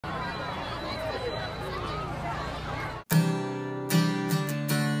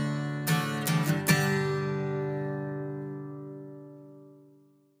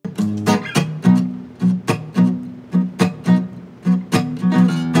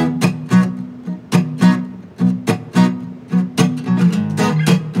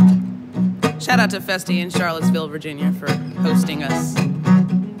Shout out to Festy in Charlottesville, Virginia for hosting us.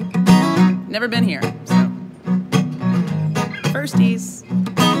 Never been here, so. Firsties.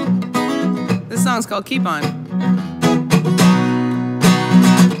 This song's called Keep On.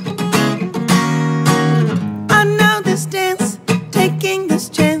 I know this dance, taking this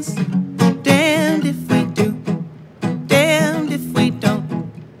chance. Damned if we do, damned if we don't.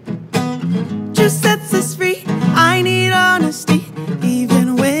 Truth sets us free, I need honesty.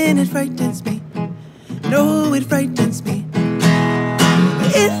 Even when it frightens me, no, it frightens me.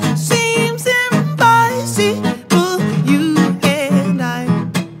 It seems impossible, you and I.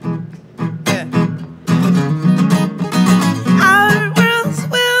 Yeah. Our worlds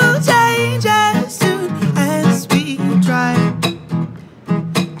will change as soon as we try.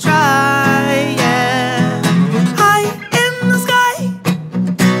 Try, yeah. High in the sky,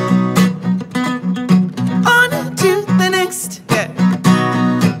 on to the next. Yeah.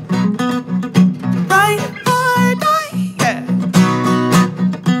 Right or die. Yeah.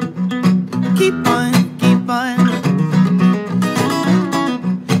 Keep on, keep on.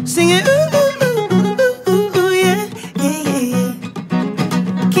 Sing it, ooh, ooh, ooh, ooh, ooh, yeah, yeah, yeah, yeah.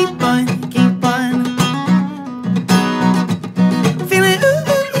 Keep on, keep on. Feel it, ooh,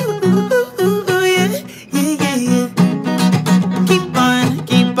 ooh, ooh, ooh, ooh, yeah, yeah, yeah, yeah. Keep on,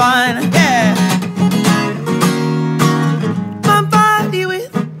 yeah. My body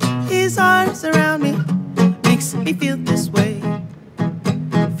with his arms around me makes me feel this way,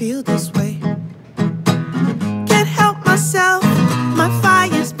 feel this way. Can't help myself, my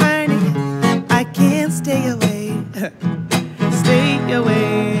fire's burning. I can't stay away, stay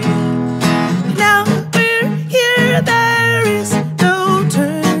away. Now we're here, there is no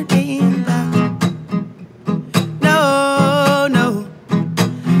turning back. No, no.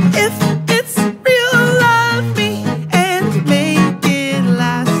 If it's real, love me and make it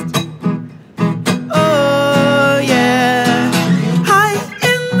last. Oh yeah. High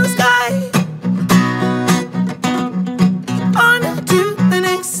in the sky, on to the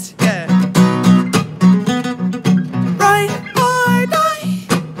next. Yeah. Right or die.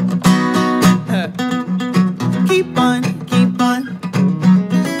 Keep on, keep on.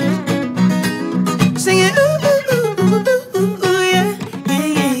 Sing it, ooh, ooh, ooh, ooh, ooh, ooh, yeah, yeah,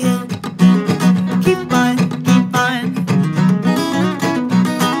 yeah, yeah. Keep on, keep on.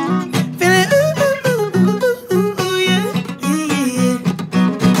 Feel it, ooh, ooh, ooh, ooh, ooh, ooh, yeah, yeah, yeah, yeah.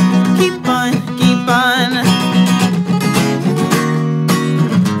 Keep on, keep on.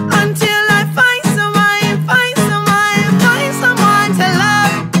 Until I find someone, find someone, find someone to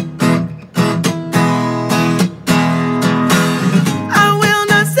love. I will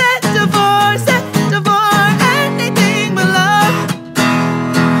not settle for anything but love.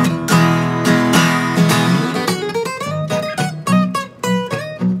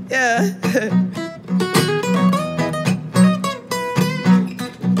 Yeah.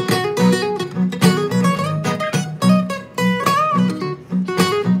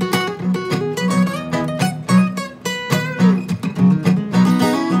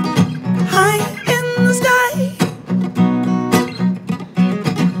 High in the sky,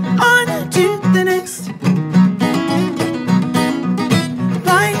 on to the next.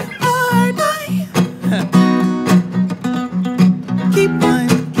 Ride or die. Keep on,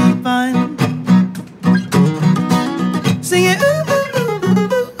 keep on. Sing it, ooh, ooh, ooh,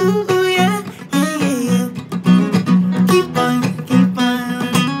 ooh, ooh, ooh, yeah, yeah, yeah, yeah. Keep on, keep on.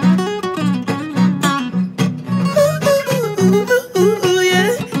 Ooh, ooh, ooh, ooh, ooh, ooh, yeah,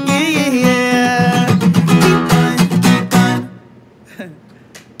 yeah, yeah, yeah. Keep on, keep on.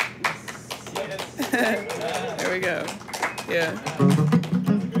 There we go. Yeah.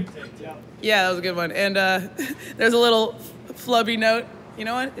 Yeah, that was a good one. And there's a little flubby note. You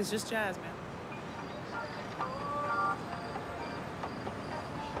know what? It's just jazz, man.